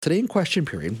Today in question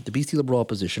period, the BC Liberal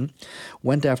opposition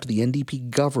went after the NDP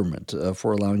government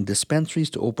for allowing dispensaries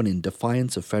to open in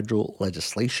defiance of federal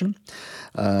legislation.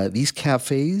 These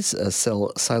cafes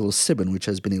sell psilocybin, which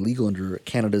has been illegal under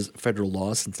Canada's federal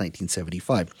law since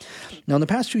 1975. Now, in the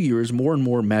past few years, more and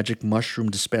more magic mushroom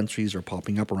dispensaries are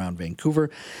popping up around Vancouver,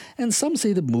 and some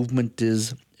say the movement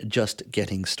is just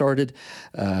getting started.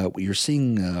 You're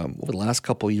seeing over the last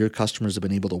couple of years, customers have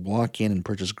been able to walk in and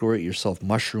purchase grow-it-yourself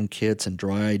mushroom kits and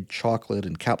dried chocolate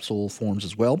and capsule forms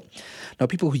as well. Now,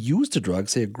 people who use the drug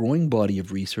say a growing body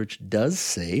of research does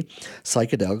say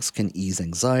psychedelics can ease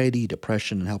anxiety,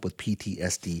 depression, and help with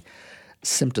PTSD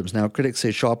symptoms. Now, critics say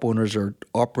shop owners are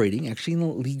operating actually in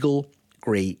a legal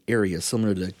gray area,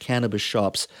 similar to cannabis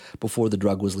shops before the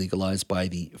drug was legalized by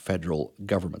the federal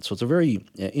government. So it's a very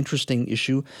interesting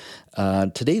issue.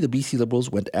 Today, the BC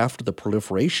Liberals went after the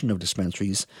proliferation of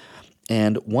dispensaries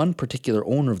and one particular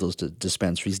owner of those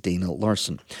dispensaries, Dana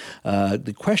Larson.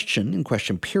 The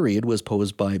question period was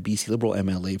posed by BC Liberal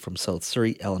MLA from South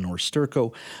Surrey, Eleanor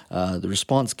Sturco. The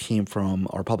response came from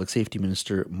our Public Safety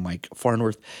Minister, Mike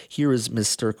Farnworth. Here is Ms.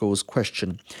 Sturco's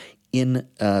question in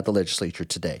the legislature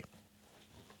today.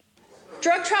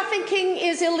 Drug trafficking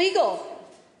is illegal,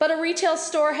 but a retail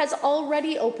store has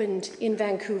already opened in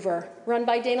Vancouver, run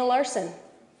by Dana Larson,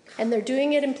 and they're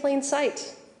doing it in plain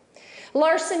sight.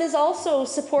 Larson is also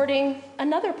supporting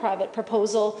another private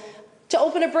proposal to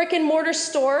open a brick-and-mortar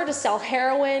store to sell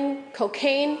heroin,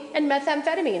 cocaine, and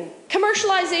methamphetamine.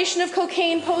 Commercialization of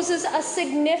cocaine poses a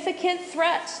significant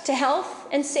threat to health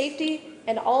and safety,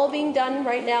 and all being done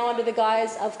right now under the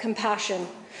guise of compassion.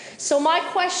 So my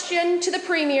question to the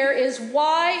Premier is,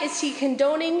 why is he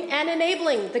condoning and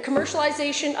enabling the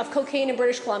commercialization of cocaine in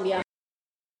British Columbia?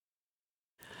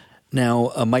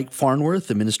 Now, Mike Farnworth,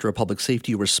 the Minister of Public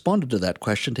Safety, responded to that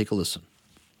question. Take a listen.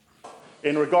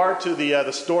 In regard to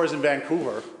the stores in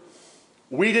Vancouver,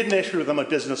 we didn't issue them a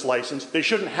business license. They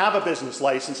shouldn't have a business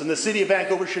license, and the City of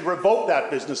Vancouver should revoke that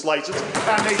business license,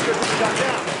 and they should be shut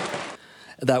down.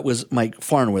 That was Mike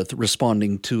Farnworth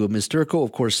responding to Ms. Sturco,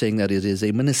 of course, saying that it is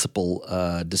a municipal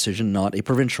decision, not a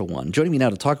provincial one. Joining me now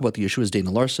to talk about the issue is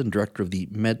Dana Larson, director of the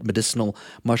Medicinal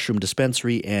Mushroom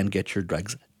Dispensary and Get Your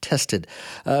Drugs Tested.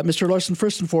 Mr. Larson,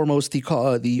 first and foremost,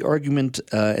 the argument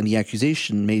and the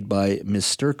accusation made by Ms.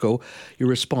 Sturco, your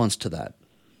response to that?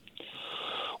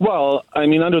 Well, I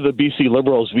mean, under the BC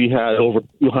Liberals, we had over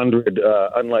 200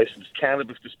 unlicensed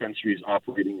cannabis dispensaries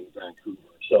operating in Vancouver.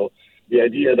 So the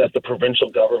idea that the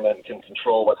provincial government can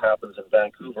control what happens in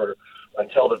Vancouver and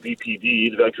tell the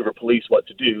VPD, the Vancouver Police, what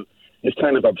to do is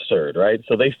kind of absurd, right?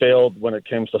 So they failed when it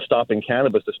comes to stopping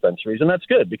cannabis dispensaries, and that's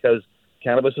good because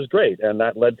cannabis is great, and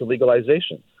that led to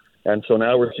legalization. And so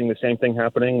now we're seeing the same thing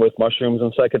happening with mushrooms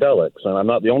and psychedelics. And I'm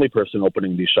not the only person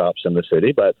opening these shops in the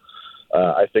city, but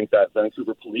I think that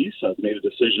Vancouver Police have made a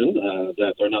decision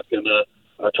that they're not going to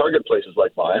target places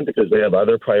like mine because they have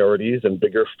other priorities and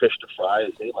bigger fish to fry,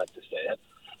 as they like to say it.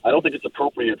 I don't think it's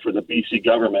appropriate for the BC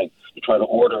government to try to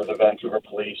order the Vancouver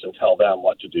Police and tell them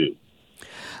what to do.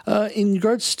 In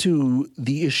regards to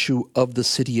the issue of the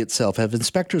city itself, have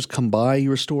inspectors come by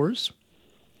your stores?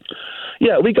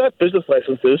 Yeah, we got business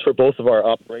licenses for both of our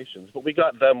operations, but we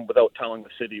got them without telling the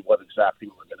city what exactly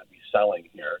we're going to be selling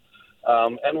here.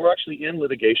 And we're actually in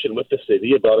litigation with the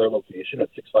city about our location at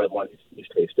 651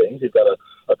 East Hastings. We've got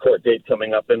a court date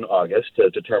coming up in August to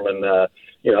determine,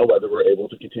 whether we're able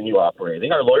to continue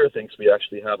operating. Our lawyer thinks we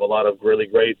actually have a lot of really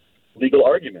great legal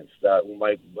arguments that we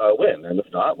might win. And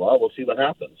if not, well, we'll see what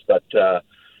happens. But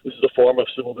this is a form of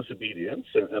civil disobedience,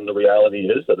 and the reality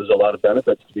is that there's a lot of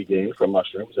benefits to be gained from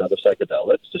mushrooms and other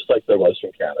psychedelics, just like there was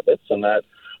from cannabis, and that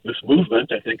this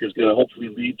movement, I think, is going to hopefully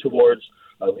lead towards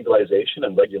legalization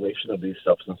and regulation of these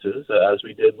substances, as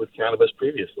we did with cannabis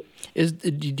previously.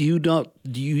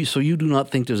 So you do not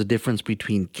think there's a difference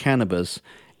between cannabis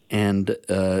and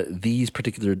these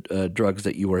particular drugs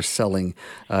that you are selling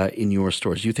in your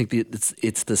stores? Do you think that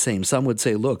it's the same? Some would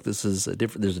say, look, there's a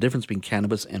difference between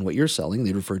cannabis and what you're selling.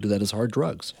 They refer to that as hard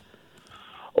drugs.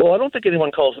 Well, I don't think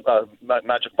anyone calls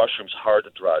magic mushrooms hard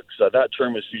drugs. That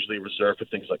term is usually reserved for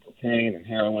things like cocaine and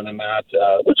heroin and that,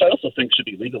 which I also think should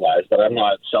be legalized, but I'm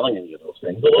not selling any of those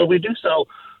things. Although we do sell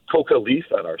coca leaf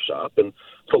at our shop, and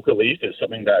coca leaf is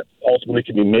something that ultimately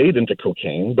can be made into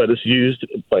cocaine, but it's used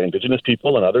by Indigenous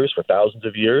people and others for thousands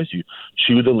of years. You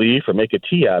chew the leaf or make a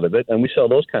tea out of it, and we sell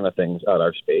those kind of things at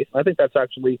our space. And I think that's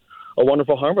actually a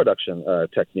wonderful harm reduction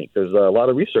technique. There's a lot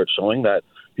of research showing that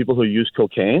people who use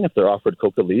cocaine, if they're offered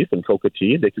coca leaf and coca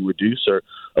tea, they can reduce or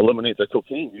eliminate their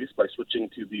cocaine use by switching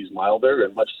to these milder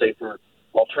and much safer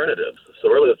alternatives. So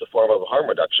really it's a form of harm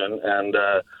reduction and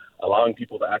allowing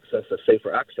people to access a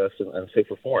safer access and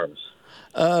safer forms.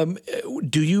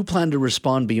 Do you plan to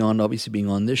respond beyond obviously being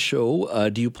on this show?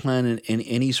 Do you plan in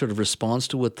any sort of response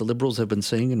to what the Liberals have been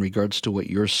saying in regards to what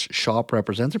your shop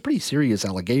represents? They're pretty serious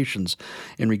allegations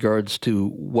in regards to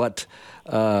what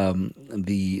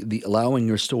the allowing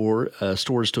your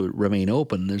stores to remain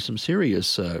open. There's some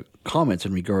serious comments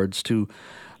in regards to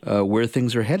where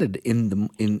things are headed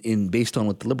in based on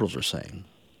what the Liberals are saying.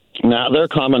 Now, their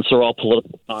comments are all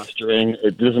political posturing.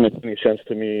 It doesn't make any sense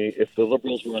to me. If the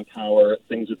Liberals were in power,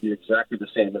 things would be exactly the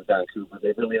same in Vancouver.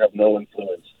 They really have no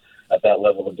influence at that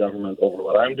level of government over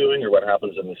what I'm doing or what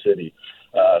happens in the city.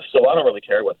 So I don't really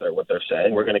care what they're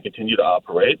saying. We're going to continue to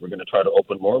operate. We're going to try to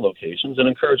open more locations and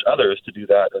encourage others to do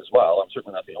that as well. I'm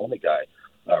certainly not the only guy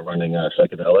running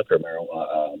psychedelic or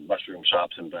marijuana mushroom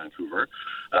shops in Vancouver.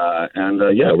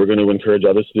 We're going to encourage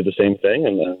others to do the same thing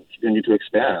and continue to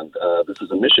expand. This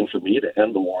is a mission for me to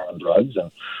end the war on drugs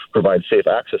and provide safe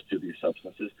access to these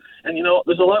substances. And,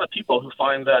 there's a lot of people who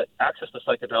find that access to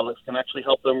psychedelics can actually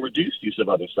help them reduce use of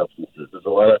other substances. There's a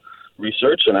lot of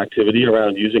research and activity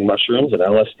around using mushrooms and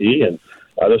LSD and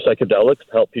other psychedelics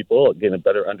to help people gain a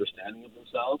better understanding of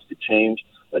themselves, to change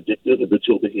addictive,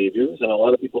 habitual behaviors, and a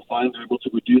lot of people find they're able to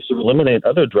reduce or eliminate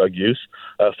other drug use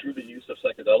through the use of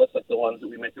psychedelics like the ones that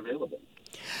we make available.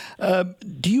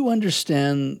 Do you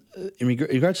understand, in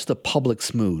regards to the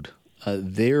public's mood,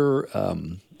 their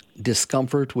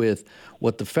discomfort with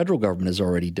what the federal government has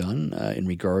already done in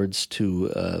regards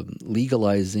to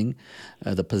legalizing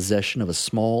the possession of a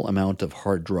small amount of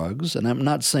hard drugs? And I'm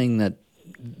not saying that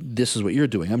this is what you're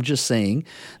doing. I'm just saying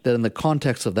that in the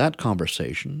context of that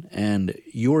conversation and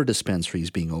your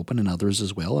dispensaries being open and others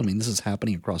as well, I mean, this is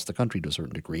happening across the country to a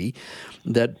certain degree,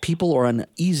 that people are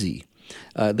uneasy.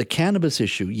 The cannabis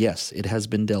issue, yes, it has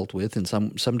been dealt with in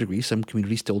some degree. Some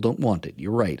communities still don't want it.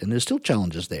 You're right. And there's still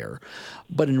challenges there.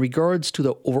 But in regards to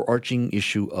the overarching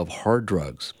issue of hard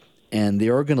drugs, and they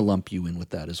are going to lump you in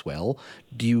with that as well,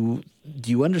 do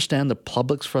you understand the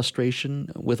public's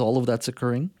frustration with all of that's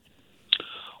occurring?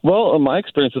 Well, my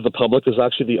experience with the public is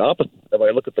actually the opposite. If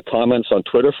I look at the comments on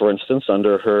Twitter, for instance,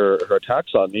 under her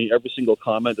attacks on me, every single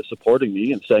comment is supporting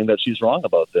me and saying that she's wrong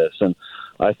about this. And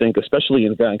I think, especially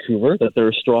in Vancouver, that there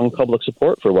is strong public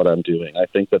support for what I'm doing. I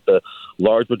think that the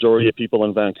large majority of people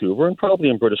in Vancouver, and probably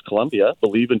in British Columbia,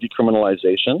 believe in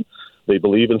decriminalization. They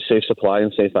believe in safe supply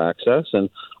and safe access. And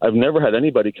I've never had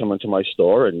anybody come into my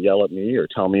store and yell at me or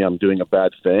tell me I'm doing a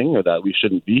bad thing or that we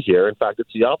shouldn't be here. In fact,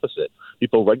 it's the opposite.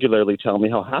 People regularly tell me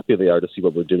how happy they are to see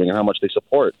what we're doing and how much they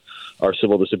support our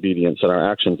civil disobedience and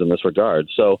our actions in this regard.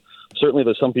 So certainly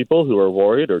there's some people who are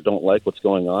worried or don't like what's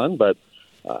going on, but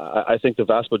I think the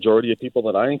vast majority of people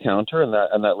that I encounter and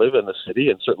that live in the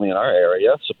city and certainly in our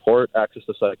area support access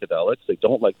to psychedelics. They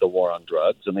don't like the war on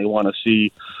drugs, and they want to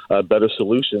see better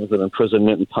solutions than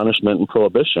imprisonment and punishment and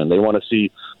prohibition. They want to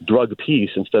see drug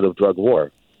peace instead of drug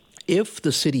war. If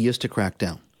the city is to crack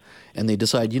down and they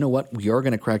decide, you know what, we are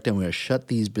going to crack down, we're going to shut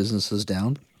these businesses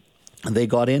down, and they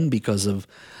got in because of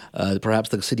perhaps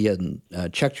the city hadn't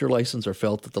checked your license or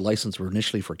felt that the license were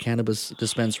initially for cannabis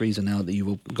dispensaries and now that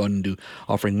you've gone into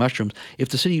offering mushrooms. If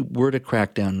the city were to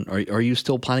crack down, are you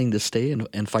still planning to stay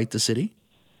and fight the city?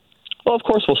 Well, of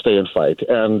course we'll stay and fight.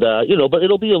 And, but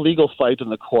it'll be a legal fight in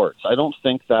the courts. I don't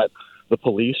think that the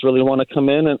police really want to come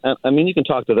in. And I mean, you can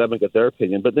talk to them and get their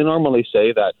opinion, but they normally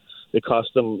say that it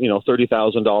costs them,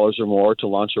 $30,000 or more to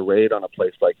launch a raid on a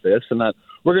place like this, and that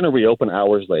we're going to reopen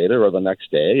hours later or the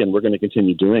next day, and we're going to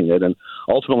continue doing it. And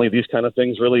ultimately, these kind of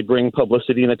things really bring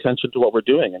publicity and attention to what we're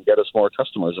doing and get us more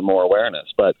customers and more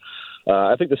awareness. But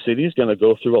I think the city is going to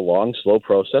go through a long, slow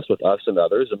process with us and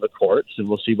others in the courts, and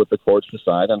we'll see what the courts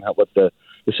decide and what the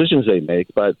decisions they make.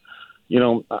 But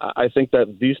I think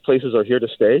that these places are here to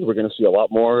stay. We're going to see a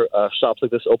lot more shops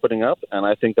like this opening up, and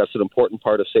I think that's an important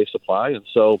part of safe supply. And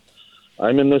so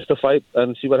I'm in this to fight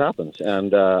and see what happens,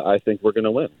 and I think we're going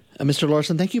to win. Mr.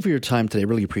 Larson, thank you for your time today. I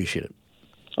really appreciate it.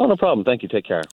 Oh, no problem. Thank you. Take care.